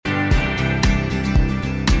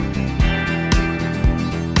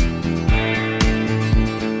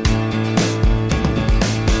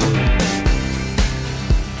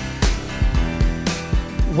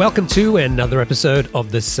Welcome to another episode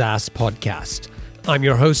of the SaaS Podcast. I'm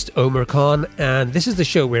your host, Omar Khan, and this is the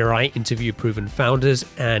show where I interview proven founders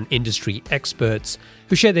and industry experts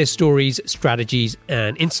who share their stories, strategies,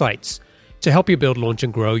 and insights to help you build, launch,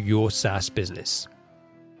 and grow your SaaS business.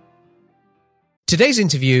 Today's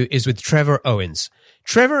interview is with Trevor Owens.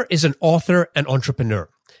 Trevor is an author and entrepreneur.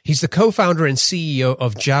 He's the co-founder and CEO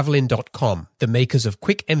of Javelin.com, the makers of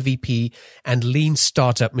Quick MVP and Lean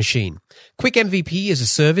Startup Machine. Quick MVP is a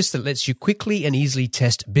service that lets you quickly and easily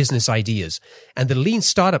test business ideas. And the Lean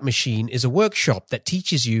Startup Machine is a workshop that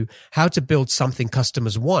teaches you how to build something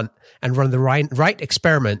customers want and run the right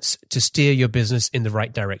experiments to steer your business in the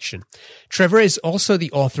right direction. Trevor is also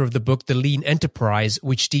the author of the book, The Lean Enterprise,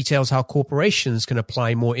 which details how corporations can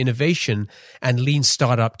apply more innovation and lean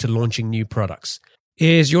startup to launching new products.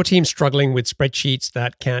 Is your team struggling with spreadsheets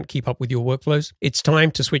that can't keep up with your workflows? It's time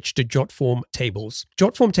to switch to JotForm Tables.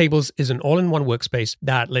 JotForm Tables is an all-in-one workspace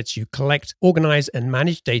that lets you collect, organize, and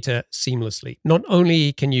manage data seamlessly. Not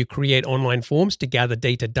only can you create online forms to gather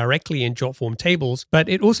data directly in JotForm Tables, but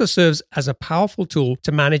it also serves as a powerful tool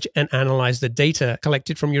to manage and analyze the data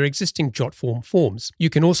collected from your existing JotForm forms. You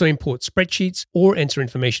can also import spreadsheets or enter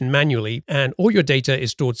information manually, and all your data is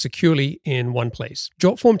stored securely in one place.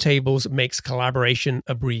 JotForm Tables makes collaboration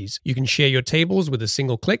a breeze. You can share your tables with a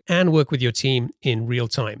single click and work with your team in real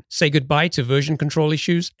time. Say goodbye to version control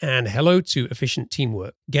issues and hello to efficient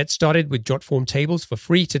teamwork. Get started with JotForm Tables for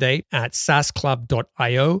free today at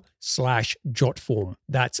saasclub.io/jotform.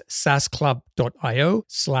 That's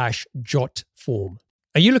saasclub.io/jotform.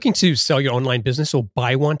 Are you looking to sell your online business or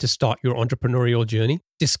buy one to start your entrepreneurial journey?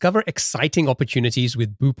 Discover exciting opportunities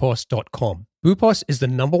with Boopos.com. Boopos is the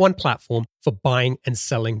 #1 platform for buying and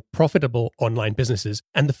selling profitable online businesses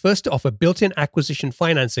and the first to offer built-in acquisition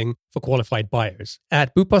financing for qualified buyers.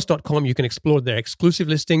 At Boopos.com, you can explore their exclusive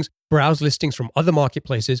listings, browse listings from other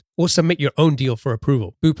marketplaces, or submit your own deal for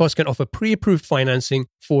approval. Boopos can offer pre-approved financing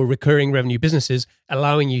for recurring revenue businesses,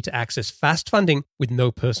 allowing you to access fast funding with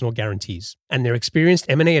no personal guarantees. And their experienced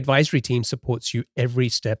M&A advisory team supports you every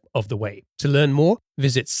step of the way. To learn more,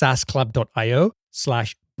 visit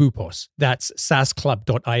saasclub.io/Boopos. That's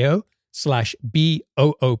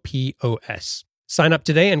saasclub.io/BOOPOS. Sign up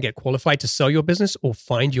today and get qualified to sell your business or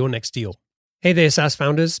find your next deal. Hey there, SaaS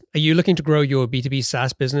founders. Are you looking to grow your B2B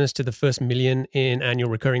SaaS business to the first million in annual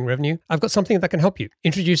recurring revenue? I've got something that can help you.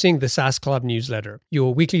 Introducing the SaaS Club newsletter,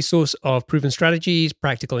 your weekly source of proven strategies,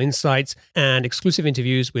 practical insights, and exclusive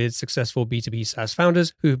interviews with successful B2B SaaS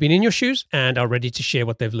founders who've been in your shoes and are ready to share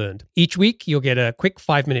what they've learned. Each week, you'll get a quick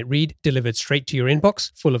 5-minute read delivered straight to your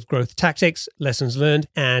inbox, full of growth tactics, lessons learned,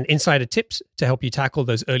 and insider tips to help you tackle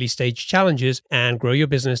those early stage challenges and grow your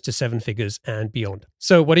business to 7 figures and beyond.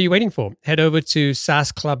 So what are you waiting for? Head over to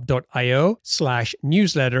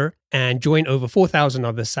saasclub.io/newsletter and join over 4,000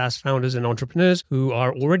 other SaaS founders and entrepreneurs who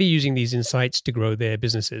are already using these insights to grow their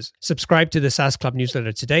businesses. Subscribe to the SaaS Club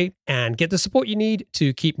newsletter today and get the support you need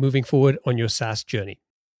to keep moving forward on your SaaS journey.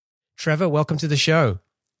 Trevor, welcome to the show.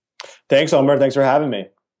 Thanks, Omar. Thanks for having me.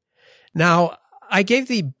 Now, I gave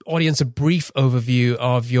the audience a brief overview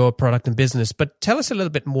of your product and business, but tell us a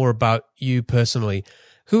little bit more about you personally.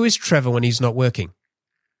 Who is Trevor when he's not working?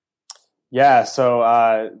 Yeah,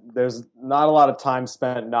 so there's not a lot of time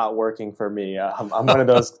spent not working for me. I'm one of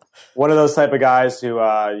those type of guys who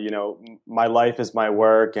my life is my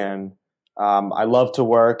work, and I love to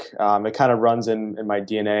work. It kind of runs in my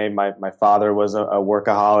DNA. My father was a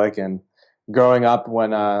workaholic, and growing up,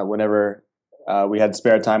 whenever we had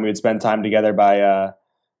spare time, we would spend time together by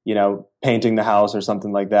painting the house or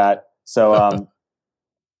something like that. So I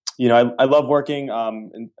love working.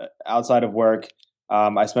 Outside of work,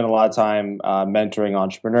 I spend a lot of time mentoring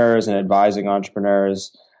entrepreneurs and advising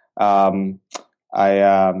entrepreneurs. I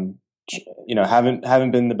haven't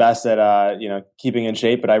been the best at keeping in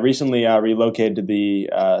shape, but I recently relocated to the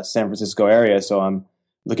San Francisco area, so I'm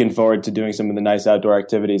looking forward to doing some of the nice outdoor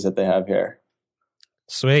activities that they have here.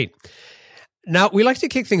 Sweet. Now, we like to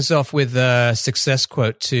kick things off with a success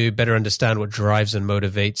quote to better understand what drives and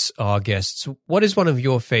motivates our guests. What is one of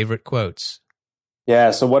your favorite quotes?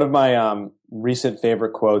 Yeah, so one of my recent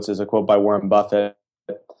favorite quotes is a quote by Warren Buffett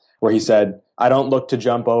where he said, "I don't look to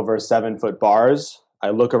jump over 7-foot bars.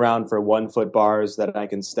 I look around for 1-foot bars that I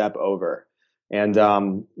can step over." And,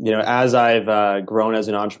 as I've grown as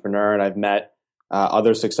an entrepreneur and I've met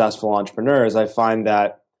other successful entrepreneurs, I find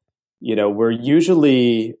that, we're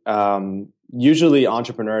usually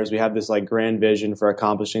entrepreneurs. We have this like grand vision for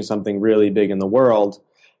accomplishing something really big in the world.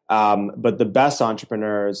 But the best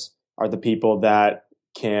entrepreneurs are the people that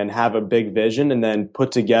can have a big vision and then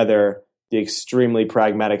put together the extremely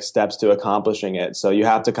pragmatic steps to accomplishing it. So you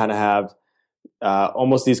have to kind of have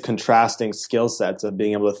almost these contrasting skill sets of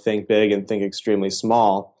being able to think big and think extremely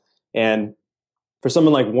small. And for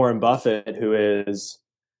someone like Warren Buffett, who is,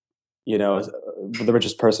 the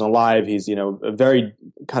richest person alive, he's, a very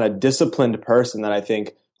kind of disciplined person that I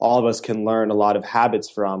think all of us can learn a lot of habits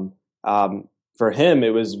from. For him, it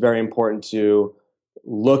was very important to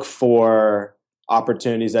look for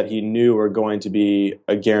opportunities that he knew were going to be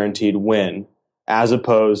a guaranteed win, as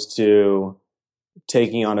opposed to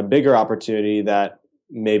taking on a bigger opportunity that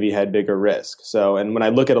maybe had bigger risk. So, and when I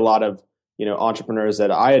look at a lot of, entrepreneurs that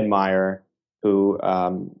I admire who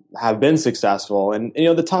have been successful, and,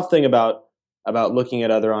 the tough thing about looking at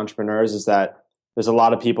other entrepreneurs is that there's a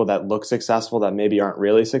lot of people that look successful that maybe aren't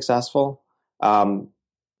really successful.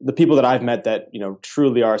 The people that I've met that,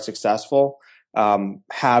 truly are successful,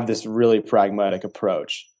 have this really pragmatic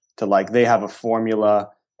approach to, like, they have a formula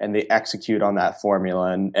and they execute on that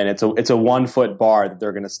formula. And it's a 1 foot bar that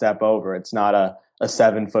they're going to step over. It's not a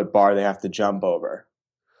 7 foot bar they have to jump over.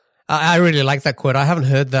 I really like that quote. I haven't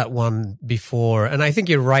heard that one before. And I think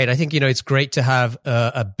you're right. I think, it's great to have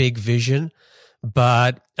a big vision,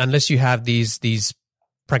 but unless you have these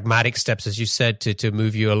pragmatic steps, as you said, to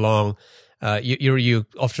move you along, you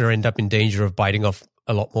often end up in danger of biting off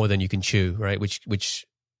a lot more than you can chew, right? Which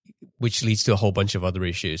leads to a whole bunch of other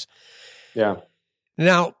issues. Yeah.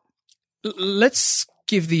 Now, let's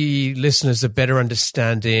give the listeners a better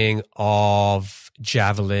understanding of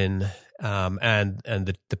Javelin and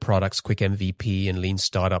the products, Quick MVP and Lean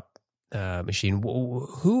Startup Machine.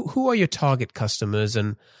 Who are your target customers,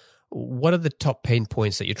 and what are the top pain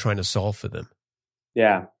points that you're trying to solve for them?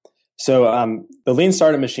 Yeah. So the Lean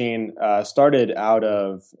Startup Machine started out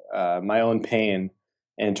of my own pain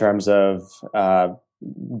in terms of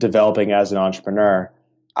developing as an entrepreneur.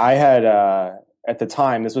 I had, at the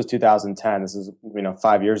time, this was 2010, this is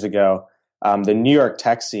 5 years ago, the New York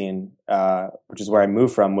tech scene, which is where I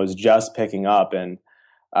moved from, was just picking up. And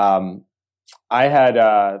I had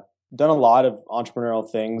done a lot of entrepreneurial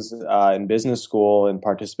things in business school and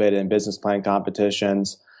participated in business plan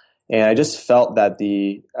competitions. And I just felt that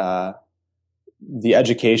the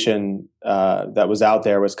education that was out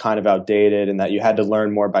there was kind of outdated, and that you had to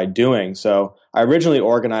learn more by doing. So I originally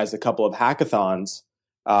organized a couple of hackathons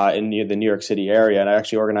in the New York City area, and I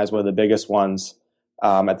actually organized one of the biggest ones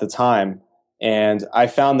at the time. And I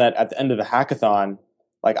found that at the end of the hackathon,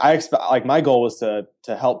 my goal was to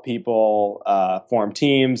help people form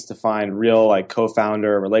teams, to find real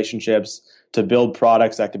co-founder relationships, to build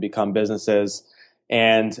products that could become businesses.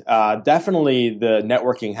 And definitely the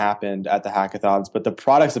networking happened at the hackathons, but the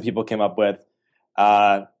products that people came up with,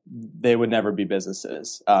 they would never be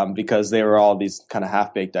businesses because they were all these kind of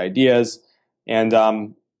half-baked ideas. And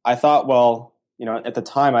I thought, well, at the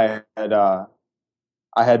time I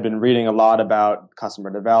had been reading a lot about customer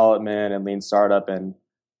development and lean startup and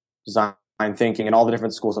design thinking and all the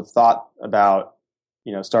different schools of thought about,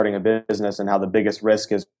 starting a business, and how the biggest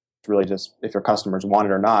risk is really just if your customers want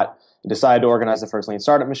it or not. I decided to organize the first Lean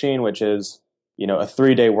Startup Machine, which is, a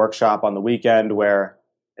 3-day workshop on the weekend where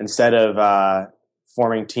instead of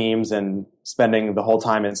forming teams and spending the whole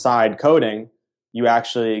time inside coding, you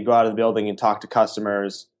actually go out of the building and talk to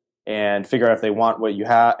customers and figure out if they want what you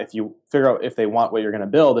have. If you figure out if they want what you're going to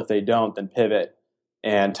build, if they don't, then pivot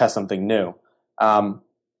and test something new.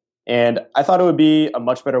 And I thought it would be a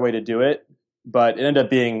much better way to do it, but it ended up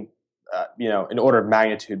being, an order of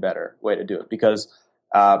magnitude better way to do it, because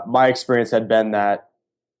my experience had been that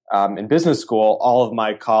in business school, all of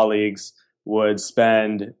my colleagues would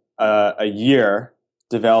spend a year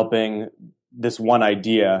developing this one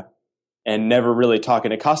idea and never really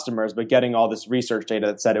talking to customers, but getting all this research data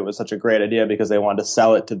that said it was such a great idea because they wanted to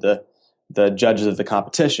sell it to the judges of the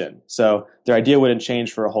competition. So their idea wouldn't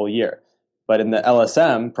change for a whole year. But in the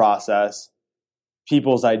LSM process,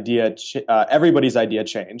 everybody's idea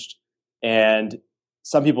changed. And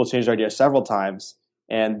some people changed their idea several times.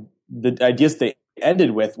 And the ideas they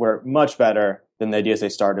ended with were much better than the ideas they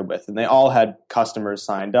started with. And they all had customers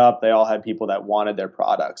signed up. They all had people that wanted their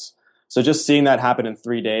products. So just seeing that happen in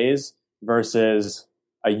 3 days versus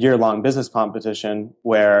a year-long business competition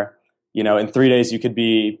where, in 3 days you could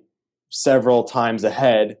be several times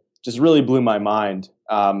ahead, just really blew my mind.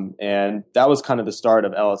 And that was kind of the start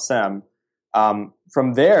of LSM.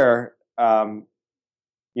 From there,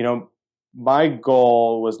 my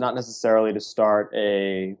goal was not necessarily to start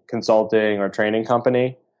a consulting or training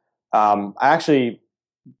company. I actually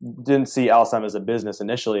didn't see LSM as a business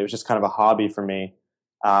initially. It was just kind of a hobby for me.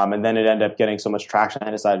 And then it ended up getting so much traction,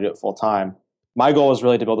 I decided to do it full time. My goal was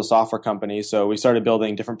really to build a software company. So we started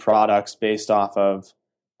building different products based off of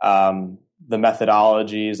the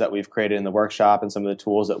methodologies that we've created in the workshop and some of the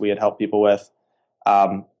tools that we had helped people with.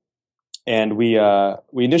 Um, and we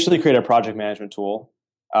initially created a project management tool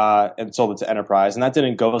and sold it to enterprise, and that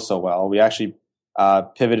didn't go so well. We actually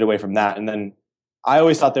pivoted away from that, and then I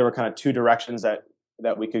always thought there were kind of two directions that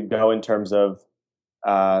we could go in terms of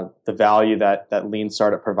the value that lean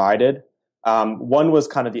startup provided. One was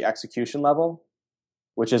kind of the execution level,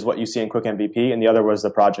 which is what you see in Quick MVP, and the other was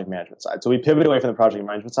the project management side. So we pivoted away from the project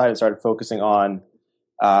management side and started focusing on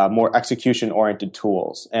more execution-oriented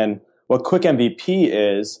tools. And what Quick MVP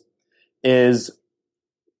is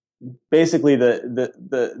basically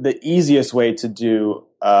the easiest way to do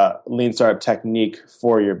lean startup technique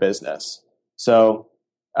for your business. So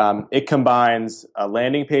it combines a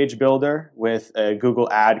landing page builder with a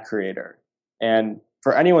Google ad creator. And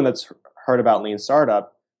for anyone that's heard about lean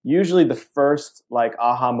startup, usually the first like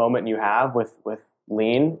aha moment you have with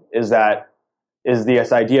lean is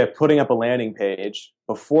this idea of putting up a landing page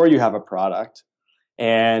before you have a product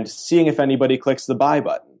and seeing if anybody clicks the buy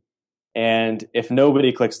button. And if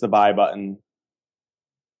nobody clicks the buy button,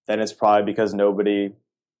 then it's probably because nobody,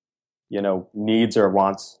 needs or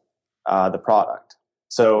wants the product.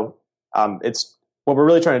 So it's what we're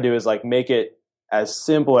really trying to do is like make it as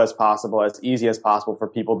simple as possible, as easy as possible for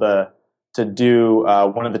people to do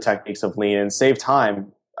one of the techniques of lean and save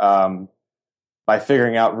time by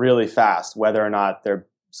figuring out really fast whether or not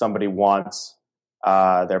somebody wants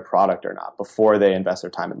their product or not before they invest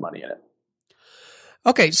their time and money in it.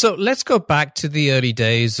 Okay, so let's go back to the early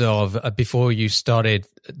days of before you started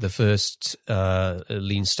the first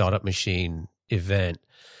Lean Startup Machine event.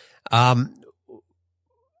 I'm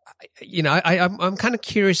kind of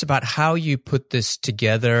curious about how you put this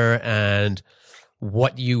together and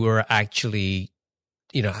what you were actually,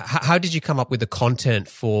 how did you come up with the content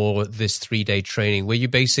for this 3-day training? Were you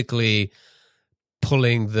basically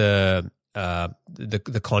pulling the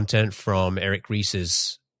content from Eric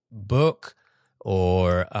Ries's book?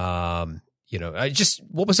 Or,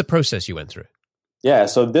 what was the process you went through? Yeah,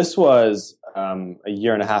 so this was a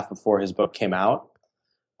year and a half before his book came out.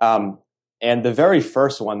 And the very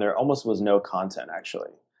first one, there almost was no content, actually.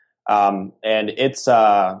 And it's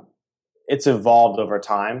evolved over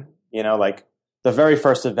time. Like the very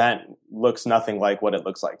first event looks nothing like what it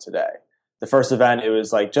looks like today. The first event, it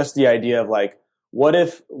was like just the idea of like, what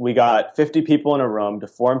if we got 50 people in a room to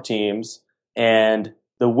form teams, and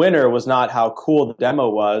the winner was not how cool the demo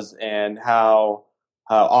was and how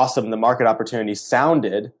awesome the market opportunity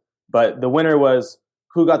sounded, but the winner was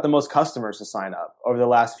who got the most customers to sign up over the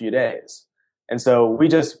last few days. And so we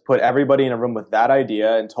just put everybody in a room with that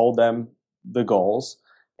idea and told them the goals.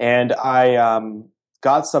 And I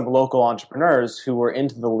got some local entrepreneurs who were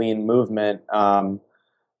into the lean movement. I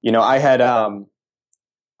had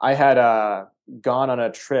gone on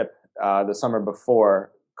a trip the summer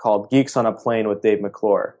before called Geeks on a Plane with Dave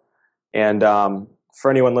McClure. And for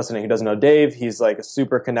anyone listening who doesn't know Dave, he's like a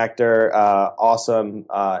super connector, awesome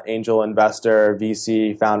angel investor,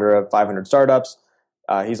 VC, founder of 500 startups.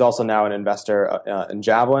 He's also now an investor in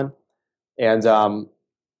Javelin. And, I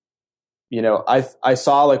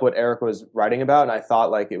saw like what Eric was writing about, and I thought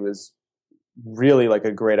like it was really like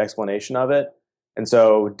a great explanation of it. And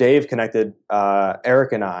so Dave connected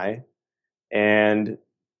Eric and I, and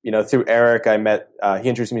through Eric, I met, he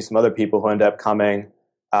introduced me to some other people who ended up coming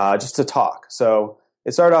just to talk. So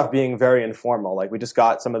it started off being very informal. Like we just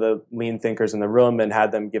got some of the lean thinkers in the room and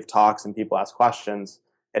had them give talks and people ask questions,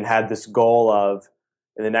 and had this goal of,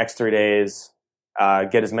 in the next 3 days,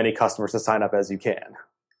 get as many customers to sign up as you can.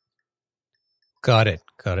 Got it.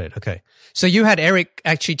 Okay. So you had Eric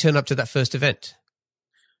actually turn up to that first event?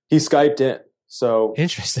 He Skyped in. So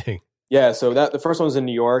interesting. Yeah, so the first one was in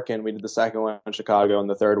New York, and we did the second one in Chicago, and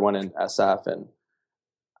the third one in SF, and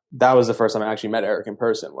that was the first time I actually met Eric in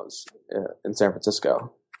person, was in San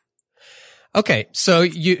Francisco. Okay, so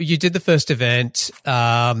you did the first event,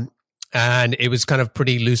 and it was kind of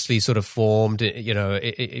pretty loosely sort of formed,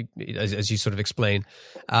 as you sort of explained.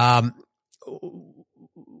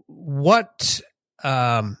 What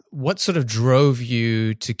sort of drove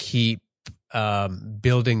you to keep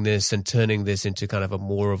building this and turning this into kind of a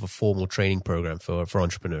more of a formal training program for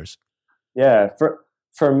entrepreneurs? Yeah,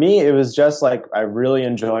 for me, it was just like I really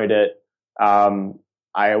enjoyed it.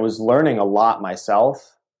 I was learning a lot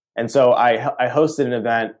myself, and so I hosted an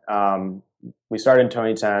event. We started in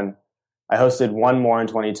 2010. I hosted one more in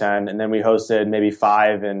 2010, and then we hosted maybe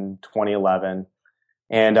 5 in 2011.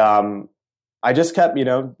 And I just kept,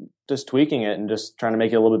 just tweaking it and just trying to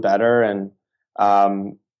make it a little bit better, and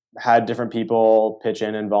had different people pitch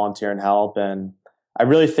in and volunteer and help. And I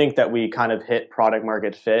really think that we kind of hit product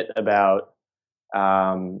market fit about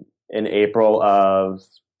in April of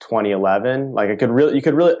 2011. Like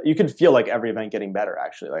you could feel like every event getting better.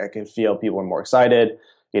 Actually, like I could feel people were more excited.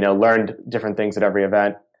 Learned different things at every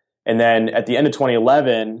event. And then at the end of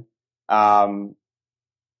 2011, I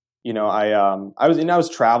was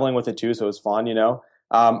traveling with it too, so it was fun.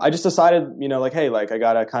 I just decided, like, hey, like I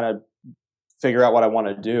gotta kind of figure out what I want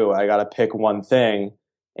to do. I gotta pick one thing,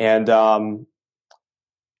 and I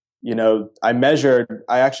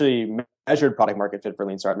actually measured product market fit for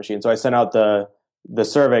Lean Startup Machine. So I sent out the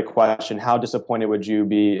survey question: how disappointed would you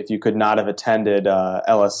be if you could not have attended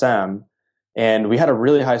LSM? And we had a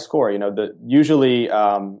really high score. Usually,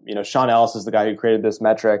 Sean Ellis is the guy who created this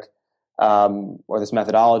metric or this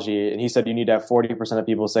methodology, and he said you need to have 40% of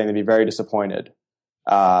people saying they'd be very disappointed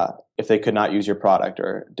if they could not use your product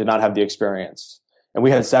or did not have the experience. And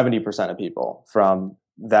we had 70% of people from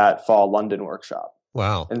that fall London workshop.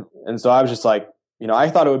 Wow. And so I was just like, I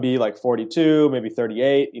thought it would be like 42, maybe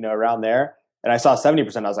 38, around there. And I saw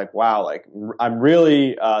 70%. I was like, wow, like I'm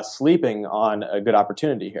really sleeping on a good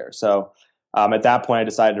opportunity here. So at that point, I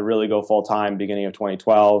decided to really go full time beginning of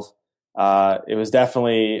 2012. It was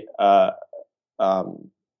definitely a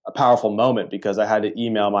powerful moment because I had to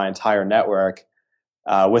email my entire network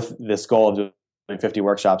with this goal of doing 50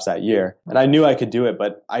 workshops that year. And I knew I could do it,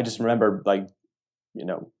 but I just remember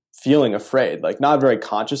feeling afraid, like not very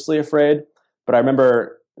consciously afraid, but I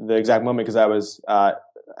remember the exact moment because I was, I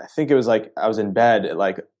think it was like I was in bed at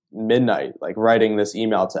like midnight, like writing this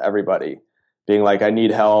email to everybody being like, I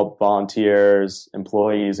need help, volunteers,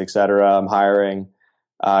 employees, etc. I'm hiring.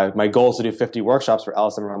 My goal is to do 50 workshops for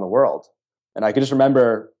LSM around the world. And I could just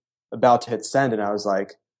remember about to hit send. And I was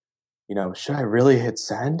like, should I really hit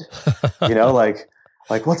send? Like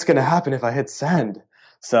what's going to happen if I hit send?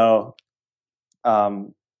 So,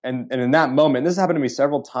 and in that moment, this happened to me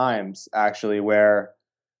several times actually, where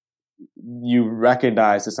you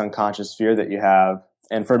recognize this unconscious fear that you have.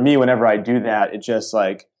 And for me, whenever I do that, it just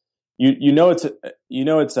like, that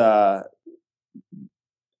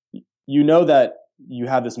you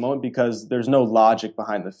have this moment because there's no logic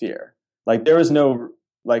behind the fear. Like there was no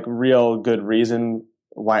like real good reason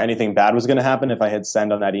why anything bad was going to happen if I had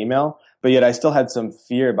send on that email, but yet I still had some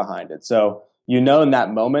fear behind it. So, in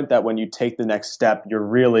that moment that when you take the next step, you're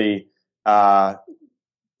really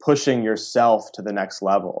pushing yourself to the next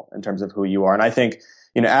level in terms of who you are. And I think,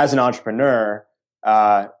 as an entrepreneur,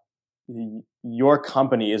 your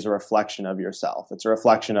company is a reflection of yourself. It's a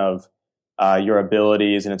reflection of your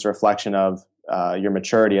abilities, and it's a reflection of your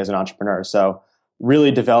maturity as an entrepreneur. So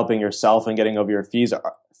really developing yourself and getting over your fears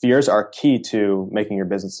are key to making your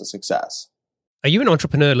business a success. Are you an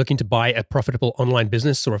entrepreneur looking to buy a profitable online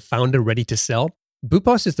business or a founder ready to sell?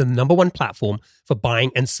 Boopos is the #1 platform for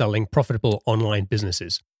buying and selling profitable online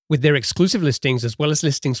businesses. With their exclusive listings, as well as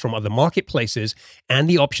listings from other marketplaces, and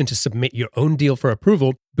the option to submit your own deal for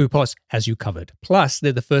approval, Boopos has you covered. Plus,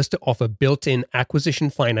 they're the first to offer built-in acquisition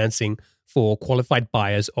financing for qualified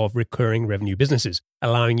buyers of recurring revenue businesses,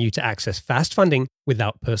 allowing you to access fast funding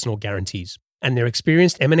without personal guarantees. And their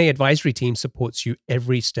experienced M&A advisory team supports you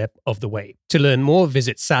every step of the way. To learn more,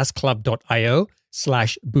 visit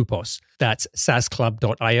saasclub.io/Boopos. That's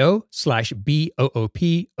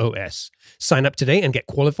saasclub.io/BOOPOS. Sign up today and get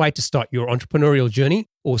qualified to start your entrepreneurial journey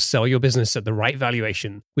or sell your business at the right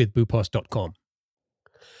valuation with Boopos.com.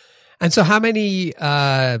 And so how many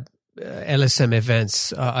LSM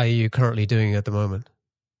events are you currently doing at the moment?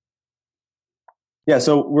 Yeah,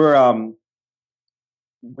 so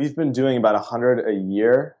we've been doing about 100 a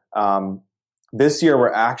year. This year,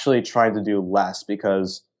 we're actually trying to do less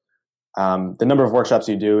because the number of workshops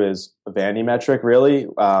you do is a vanity metric, really,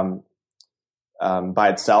 by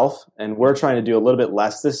itself. And we're trying to do a little bit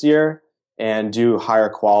less this year and do higher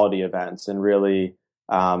quality events and really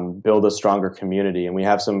build a stronger community. And we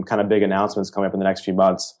have some kind of big announcements coming up in the next few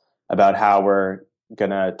months about how we're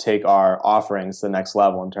going to take our offerings to the next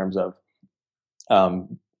level in terms of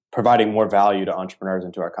providing more value to entrepreneurs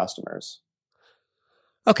and to our customers.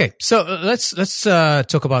 Okay, so let's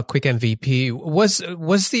talk about Quick MVP. Was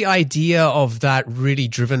the idea of that really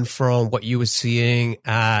driven from what you were seeing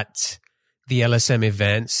at the LSM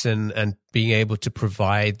events and being able to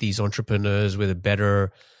provide these entrepreneurs with a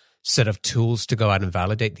better set of tools to go out and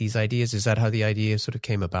validate these ideas? Is that how the idea sort of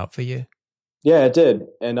came about for you? Yeah, it did.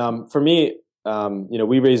 And for me,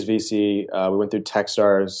 we raised VC. We went through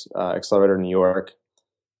Techstars Accelerator in New York.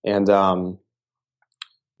 And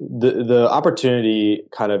the opportunity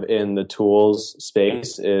kind of in the tools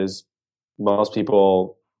space is most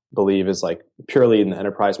people believe is like purely in the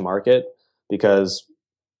enterprise market because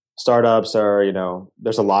startups are,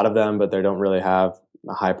 there's a lot of them, but they don't really have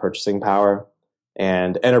a high purchasing power.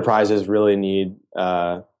 And enterprises really need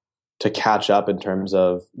catch up in terms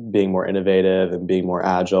of being more innovative and being more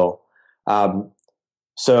agile.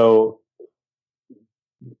 So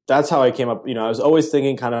that's how I came up. I was always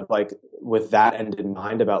thinking kind of like with that end in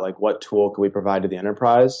mind about like what tool could we provide to the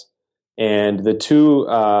enterprise. And the two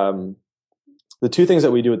things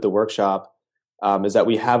that we do at the workshop is that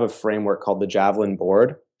we have a framework called the Javelin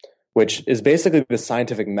board, which is basically the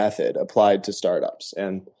scientific method applied to startups.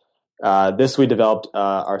 And this we developed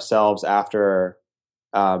ourselves after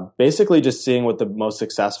basically just seeing what the most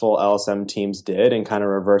successful LSM teams did and kind of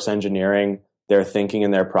reverse engineering their thinking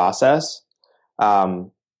and their process.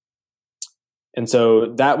 And so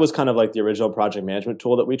that was kind of like the original project management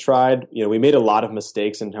tool that we tried. We made a lot of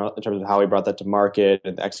mistakes in terms of how we brought that to market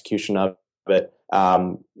and the execution of it.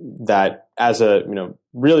 That as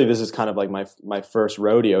really this is kind of like my first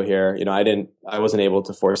rodeo here. I wasn't able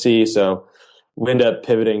to foresee. So we ended up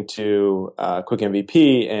pivoting to Quick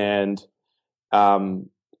MVP, and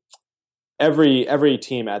every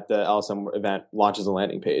team at the LSM event launches a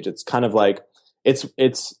landing page. It's kind of like,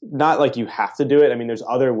 it's not like you have to do it. I mean, there's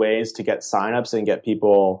other ways to get signups and get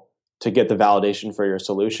people to get the validation for your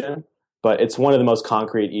solution, but it's one of the most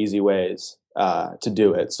concrete, easy ways to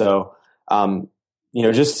do it. So,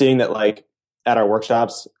 just seeing that like at our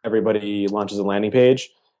workshops, everybody launches a landing page,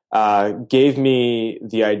 gave me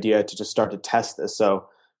the idea to just start to test this. So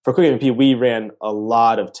for Quick MVP, we ran a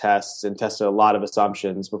lot of tests and tested a lot of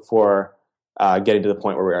assumptions before getting to the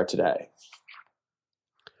point where we are today.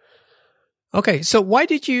 Okay, so why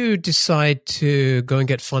did you decide to go and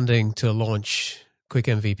get funding to launch Quick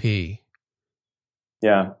MVP?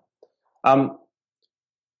 Yeah. I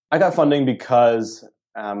got funding because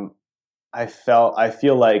I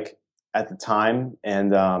feel like at the time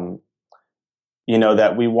and that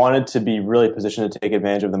we wanted to be really positioned to take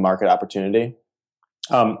advantage of the market opportunity.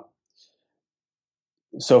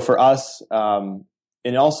 So for us,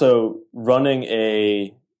 and also running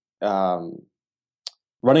a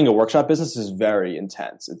workshop business is very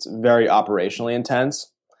intense. It's very operationally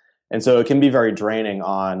intense. And so it can be very draining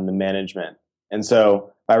on the management. And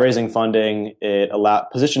so by raising funding, it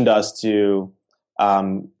positioned us to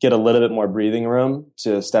get a little bit more breathing room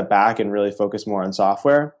to step back and really focus more on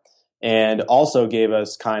software, and also gave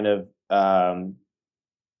us kind of a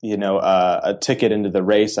ticket into the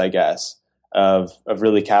race, I guess, of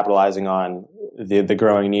really capitalizing on the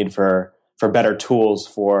growing need for better tools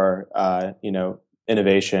for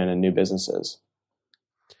innovation and new businesses.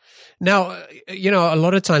 Now, a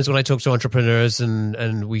lot of times when I talk to entrepreneurs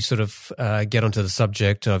and we sort of get onto the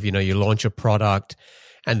subject of, you launch a product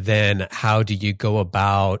and then how do you go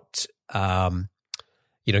about,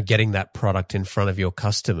 getting that product in front of your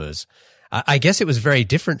customers? I guess it was very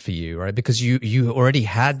different for you, right? Because you already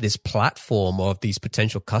had this platform of these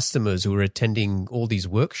potential customers who were attending all these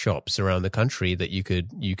workshops around the country that you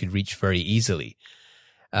could reach very easily.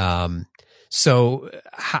 So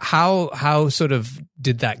how sort of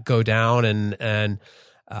did that go down, and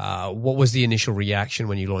what was the initial reaction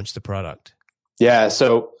when you launched the product? Yeah,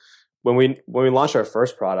 so when we launched our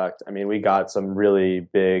first product, I mean, we got some really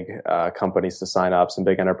big companies to sign up, some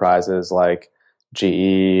big enterprises like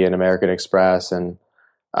GE and American Express, and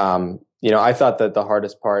I thought that the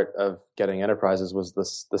hardest part of getting enterprises was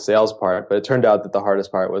the sales part, but it turned out that the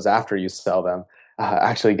hardest part was after you sell them,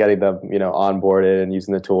 actually getting them onboarded and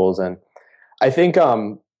using the tools. And I think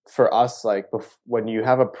for us, like when you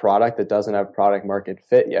have a product that doesn't have product market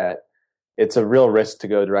fit yet, it's a real risk to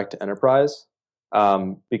go direct to enterprise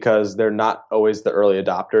because they're not always the early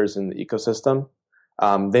adopters in the ecosystem.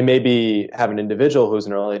 They may have an individual who's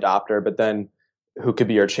an early adopter, but then who could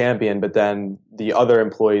be your champion, but then the other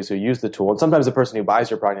employees who use the tool, and sometimes the person who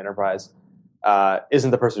buys your product in enterprise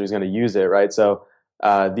isn't the person who's going to use it, right? So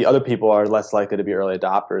the other people are less likely to be early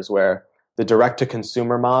adopters, where the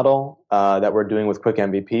direct-to-consumer model that we're doing with Quick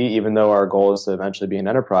MVP, even though our goal is to eventually be an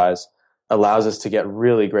enterprise, allows us to get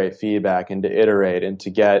really great feedback and to iterate and to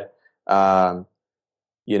get, to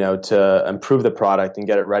improve the product and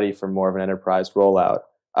get it ready for more of an enterprise rollout.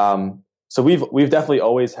 So we've definitely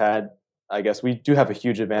always had, I guess we do have a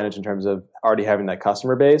huge advantage in terms of already having that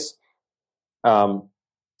customer base. But,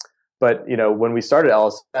 when we started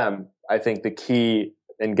LSM, I think the key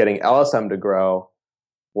in getting LSM to grow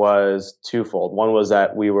was twofold. One was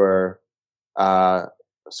that we were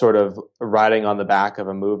sort of riding on the back of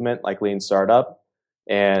a movement like Lean Startup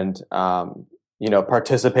and,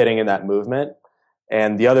 participating in that movement.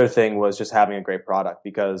 And the other thing was just having a great product,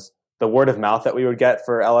 because the word of mouth that we would get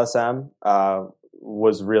for LSM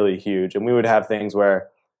was really huge. And we would have things where,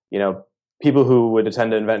 people who would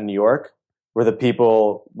attend an event in New York were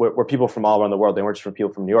people from all around the world. They weren't just from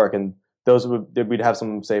people from New York. And we'd have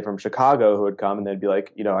someone say from Chicago who would come and they'd be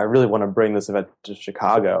like, I really want to bring this event to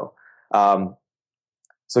Chicago.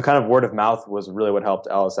 So kind of word of mouth was really what helped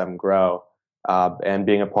LSM grow, and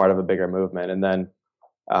being a part of a bigger movement. And then,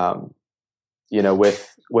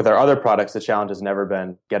 with our other products, the challenge has never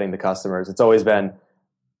been getting the customers. It's always been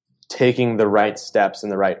taking the right steps in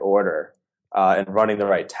the right order, and running the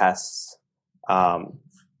right tests,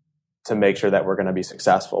 to make sure that we're going to be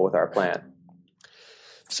successful with our plan.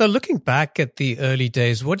 So looking back at the early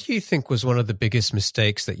days, what do you think was one of the biggest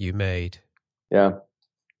mistakes that you made? Yeah.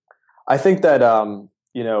 I think that,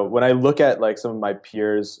 when I look at like some of my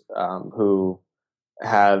peers, who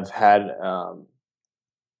have had,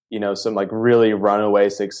 some like really runaway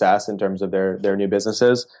success in terms of their new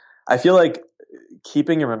businesses, I feel like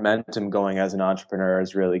keeping your momentum going as an entrepreneur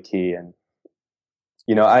is really key. And,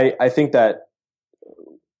 I think that,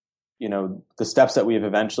 the steps that we've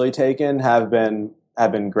eventually taken have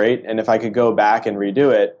been great. And if I could go back and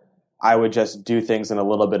redo it, I would just do things in a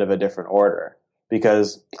little bit of a different order,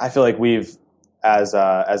 because I feel like we've, as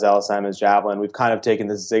LSM, as Javelin, we've kind of taken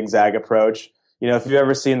this zigzag approach. If you've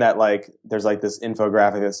ever seen that, like, there's like this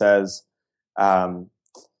infographic that says,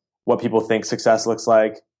 what people think success looks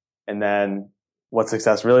like, and then what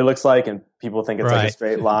success really looks like. And people think it's like a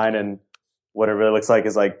straight line, and what it really looks like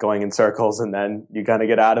is like going in circles, and then you kind of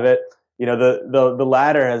get out of it. The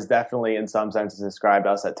latter has definitely in some senses described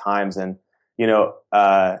us at times. And,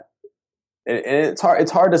 it's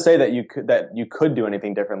hard to say that you could do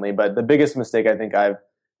anything differently. But the biggest mistake I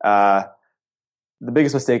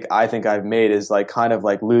think I've made is like kind of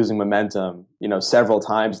like losing momentum, several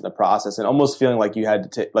times in the process, and almost feeling like you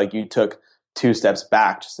had to like you took 2 steps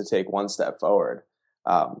back just to take 1 step forward.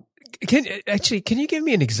 Can you give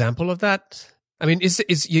me an example of that? I mean, is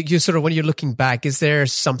you sort of, when you're looking back, is there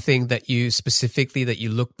something that you specifically that you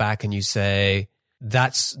look back and you say,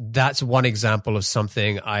 that's one example of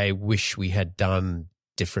something I wish we had done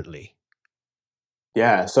differently?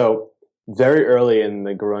 Yeah. So very early in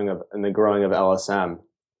the growing of LSM,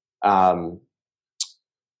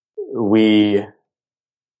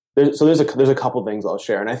 there's a couple things I'll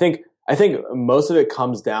share, and I think most of it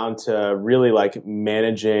comes down to really like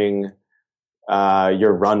managing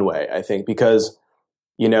your runway. I think because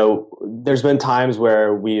there's been times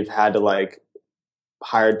where we've had to like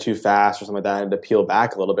hire too fast or something like that, and to peel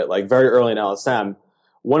back a little bit. Like very early in LSM,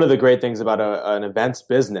 one of the great things about an events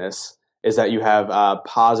business is that you have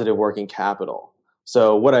positive working capital.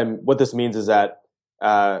 So what this means is that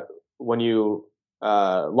when you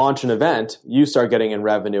launch an event, you start getting in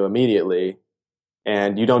revenue immediately,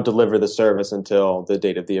 and you don't deliver the service until the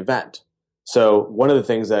date of the event. So one of the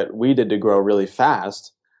things that we did to grow really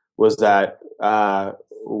fast was that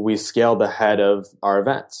we scaled ahead of our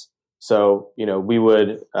events. So we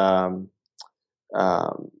would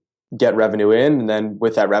get revenue in, and then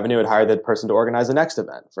with that revenue, I'd hire the person to organize the next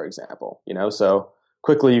event, for example. So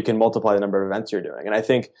quickly you can multiply the number of events you're doing. And I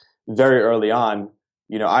think very early on,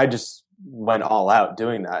 I just went all out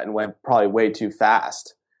doing that and went probably way too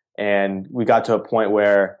fast. And we got to a point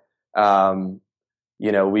where,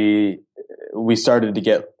 we started to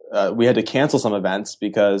get, we had to cancel some events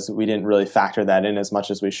because we didn't really factor that in as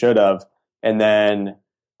much as we should have. And then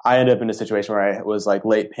I ended up in a situation where I was like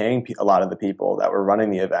late paying a lot of the people that were running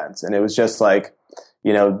the events. And it was just like,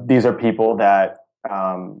 these are people that,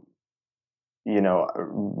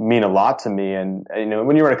 mean a lot to me. And,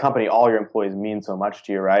 when you're in a company, all your employees mean so much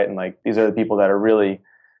to you, right? And like, these are the people that are really,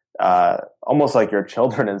 almost like your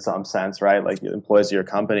children in some sense, right? Like the employees of your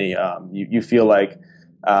company. You feel like,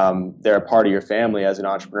 they're a part of your family. As an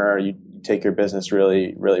entrepreneur, you take your business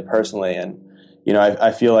really, really personally. And,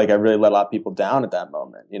 I feel like I really let a lot of people down at that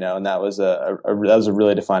moment, and that was a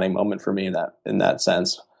really defining moment for me in that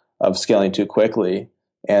sense of scaling too quickly.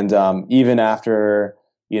 And, even after,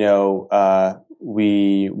 we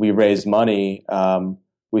raised money,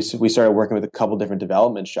 we started working with a couple different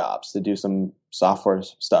development shops to do some software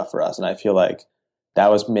stuff for us. And I feel like that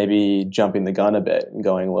was maybe jumping the gun a bit and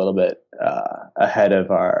going a little bit, ahead of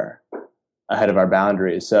our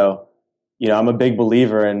boundaries. So, I'm a big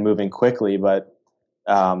believer in moving quickly, but,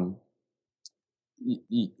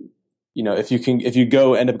 if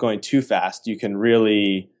you end up going too fast, you can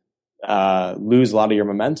really, lose a lot of your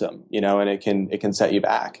momentum, and it can set you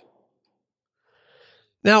back.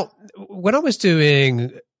 Now, when I was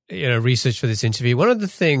doing research for this interview, one of the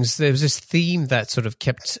things, there was this theme that sort of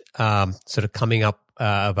kept sort of coming up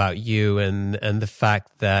about you, and the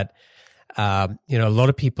fact that a lot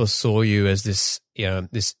of people saw you as this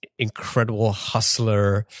this incredible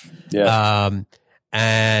hustler. Yeah.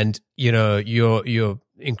 And you're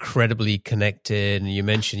incredibly connected. And you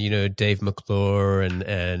mentioned, Dave McClure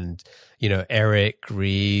and Eric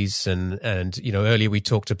Rees. And earlier we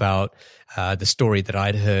talked about the story that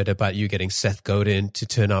I'd heard about you getting Seth Godin to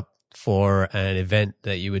turn up for an event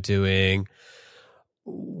that you were doing.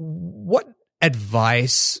 What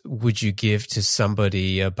advice would you give to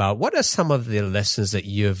somebody about what are some of the lessons that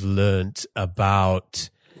you've learned about,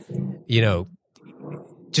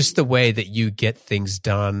 just the way that you get things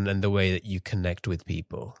done and the way that you connect with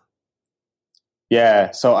people?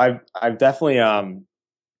 Yeah. So I've definitely, I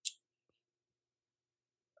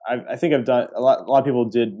think I've done a lot of people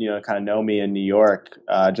did, kind of know me in New York,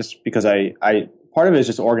 just because I part of it is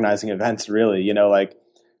just organizing events really,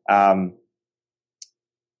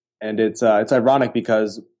 and it's ironic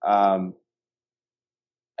because,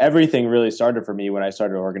 everything really started for me when I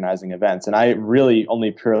started organizing events, and I really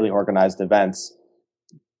only purely organized events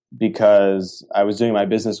because I was doing my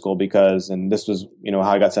business school and this was, how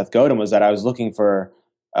I got Seth Godin was that I was looking for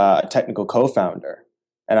a technical co-founder.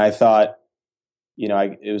 And I thought,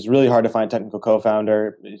 it was really hard to find a technical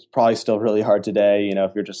co-founder. It's probably still really hard today,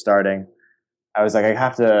 if you're just starting. I was like, I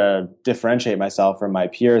have to differentiate myself from my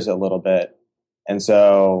peers a little bit. And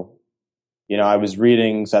so, I was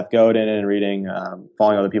reading Seth Godin and reading,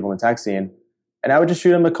 following other people in the tech scene, and I would just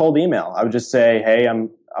shoot him a cold email. I would just say, hey, I'm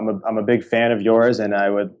a big fan of yours, and I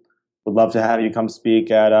would love to have you come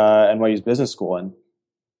speak at NYU's business school. And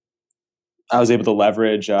I was able to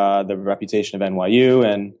leverage the reputation of NYU,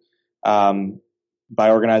 and by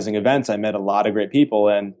organizing events, I met a lot of great people.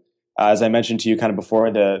 And as I mentioned to you kind of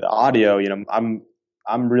before the audio, I'm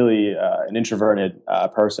really an introverted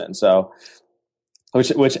person. So,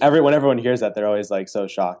 when everyone hears that, they're always like so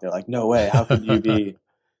shocked. They're like, "No way! How could you be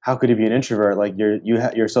an introvert? Like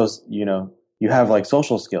you're so you have like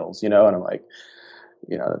social skills, And I'm like,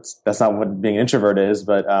 that's not what being an introvert is.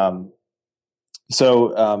 But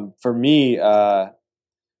for me,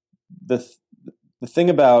 the thing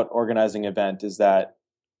about organizing an event is that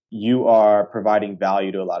you are providing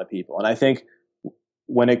value to a lot of people. And I think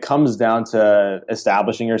when it comes down to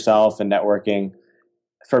establishing yourself and networking,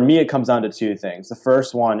 for me, it comes down to two things. The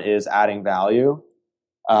first one is adding value.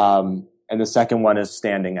 And the second one is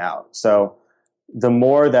standing out. So the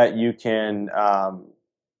more that you can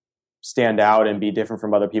stand out and be different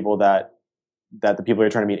from other people that the people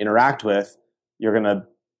you're trying to meet interact with, you're going to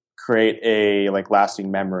create a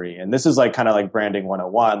lasting memory. And this is kind of like branding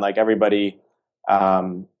 101. Like anybody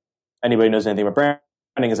knows anything about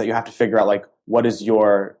branding is that you have to figure out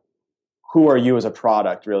who are you as a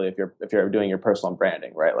product really if you're doing your personal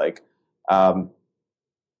branding, right?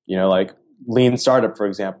 Lean Startup, for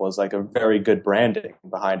example, is a very good branding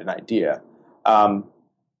behind an idea. And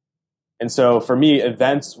so for me,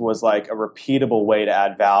 events was a repeatable way to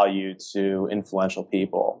add value to influential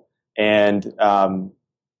people. And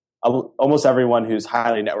almost everyone who's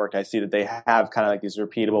highly networked, I see that they have kind of these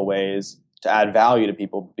repeatable ways to add value to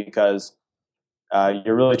people because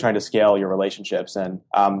you're really trying to scale your relationships. And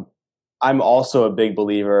I'm also a big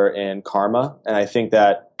believer in karma. And I think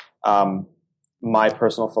that my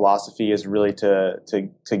personal philosophy is really to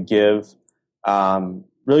give,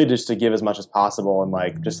 really just to give as much as possible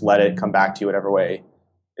and just let it come back to you whatever way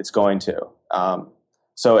it's going to. And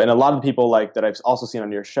a lot of the people that I've also seen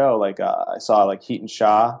on your show, I saw Heaton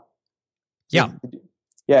Shah. Yeah.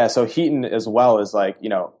 Yeah. So Heaton as well is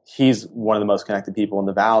he's one of the most connected people in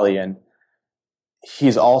the Valley. And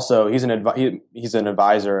he's an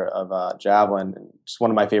advisor of Javelin, and just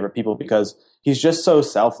one of my favorite people because he's just so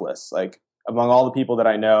selfless. Among all the people that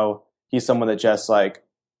I know, he's someone that just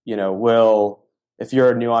will, if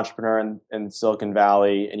you're a new entrepreneur in Silicon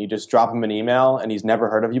Valley and you just drop him an email and he's never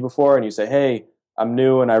heard of you before and you say, hey, I'm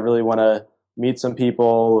new and I really want to meet some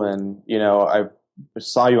people and, I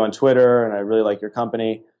saw you on Twitter and I really like your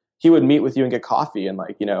company. He would meet with you and get coffee and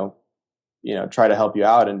try to help you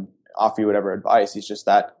out and offer you whatever advice. He's just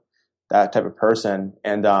that type of person.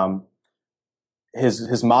 And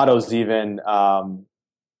his motto is even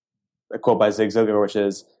a quote by Zig Ziglar, which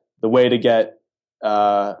is the way to get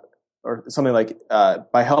or something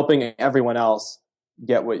by helping everyone else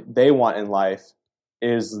get what they want in life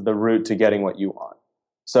is the route to getting what you want.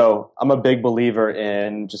 So I'm a big believer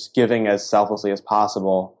in just giving as selflessly as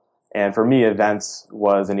possible. And for me, events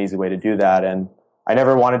was an easy way to do that. And I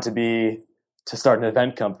never wanted to start an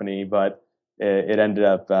event company, but it ended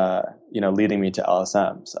up, leading me to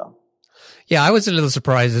LSM. So, yeah, I was a little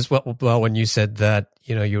surprised as well when you said that,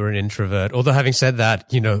 you were an introvert. Although having said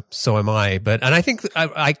that, so am I. And I think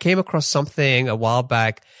I came across something a while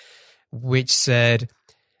back which said,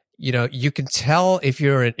 you can tell if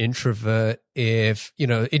you're an introvert if,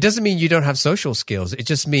 it doesn't mean you don't have social skills. It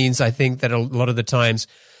just means, I think, that a lot of the times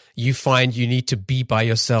you find you need to be by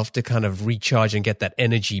yourself to kind of recharge and get that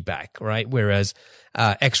energy back, right? Whereas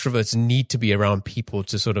extroverts need to be around people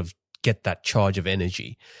to sort of get that charge of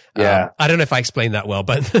energy. Yeah. I don't know if I explained that well,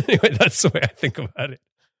 but anyway, that's the way I think about it.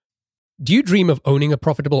 Do you dream of owning a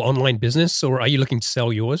profitable online business, or are you looking to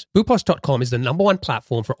sell yours? Boopos.com is the #1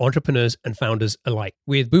 platform for entrepreneurs and founders alike.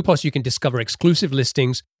 With Boopos, you can discover exclusive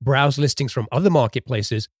listings, browse listings from other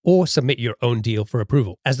marketplaces, or submit your own deal for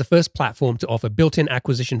approval. As the first platform to offer built-in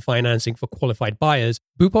acquisition financing for qualified buyers,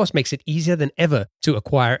 Boopos makes it easier than ever to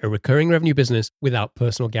acquire a recurring revenue business without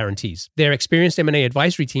personal guarees. Their experienced M&A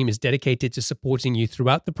advisory team is dedicated to supporting you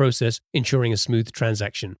throughout the process, ensuring a smooth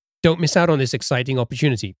transaction. Don't miss out on this exciting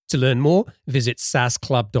opportunity. To learn more, visit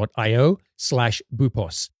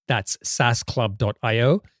saasclub.io/Boopos. That's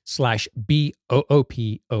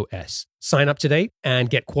saasclub.io/BOOPOS. Sign up today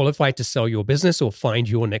and get qualified to sell your business or find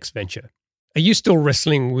your next venture. Are you still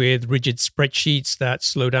wrestling with rigid spreadsheets that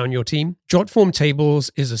slow down your team? Jotform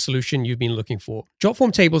Tables is a solution you've been looking for.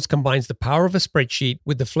 Jotform Tables combines the power of a spreadsheet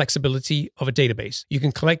with the flexibility of a database. You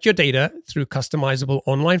can collect your data through customizable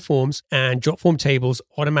online forms, and Jotform Tables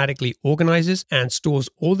automatically organizes and stores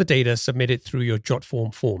all the data submitted through your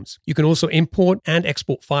Jotform forms. You can also import and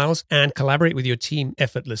export files and collaborate with your team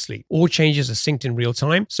effortlessly. All changes are synced in real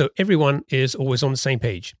time, so everyone is always on the same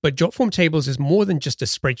page. But Jotform Tables is more than just a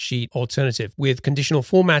spreadsheet alternative. With conditional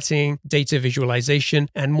formatting, data visualization,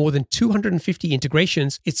 and more than 250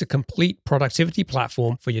 integrations, it's a complete productivity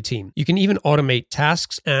platform for your team. You can even automate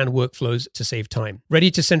tasks and workflows to save time. Ready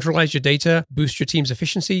to centralize your data, boost your team's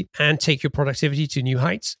efficiency, and take your productivity to new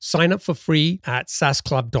heights? Sign up for free at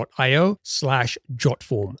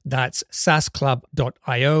saasclub.io/Jotform. That's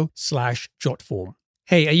saasclub.io/Jotform.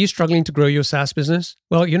 Hey, are you struggling to grow your SaaS business?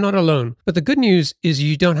 Well, you're not alone. But the good news is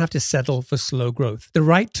you don't have to settle for slow growth. The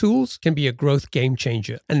right tools can be a growth game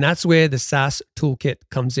changer. And that's where the SaaS Toolkit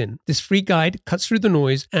comes in. This free guide cuts through the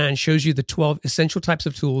noise and shows you the 12 essential types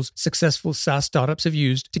of tools successful SaaS startups have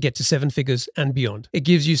used to get to 7 figures and beyond. It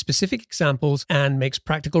gives you specific examples and makes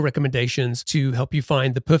practical recommendations to help you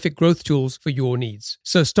find the perfect growth tools for your needs.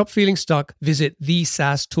 So stop feeling stuck. Visit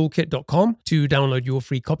thesaastoolkit.com to download your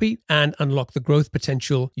free copy and unlock the growth potential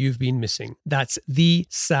you've been missing. That's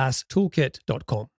thesaastoolkit.com.